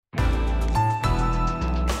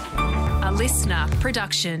a listener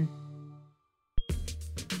production.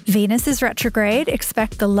 Venus is retrograde.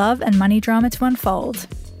 Expect the love and money drama to unfold.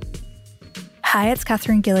 Hi, it's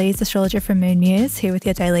Catherine Gillies, astrologer from Moon Muse, here with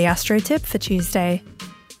your daily astro tip for Tuesday.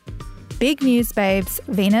 Big news, babes.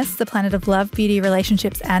 Venus, the planet of love, beauty,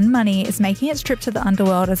 relationships and money, is making its trip to the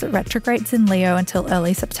underworld as it retrogrades in Leo until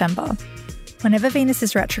early September. Whenever Venus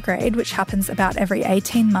is retrograde, which happens about every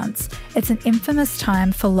 18 months, it's an infamous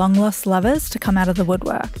time for long-lost lovers to come out of the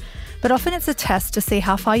woodwork. But often it's a test to see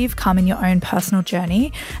how far you've come in your own personal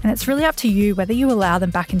journey, and it's really up to you whether you allow them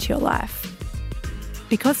back into your life.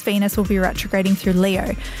 Because Venus will be retrograding through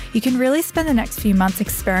Leo, you can really spend the next few months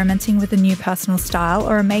experimenting with a new personal style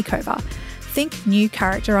or a makeover. Think new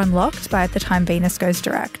character unlocked by the time Venus goes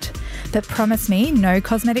direct. But promise me, no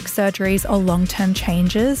cosmetic surgeries or long-term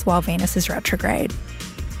changes while Venus is retrograde.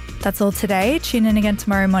 That's all today. Tune in again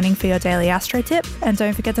tomorrow morning for your daily astro tip, and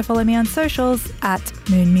don't forget to follow me on socials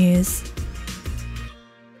 @MoonMuse.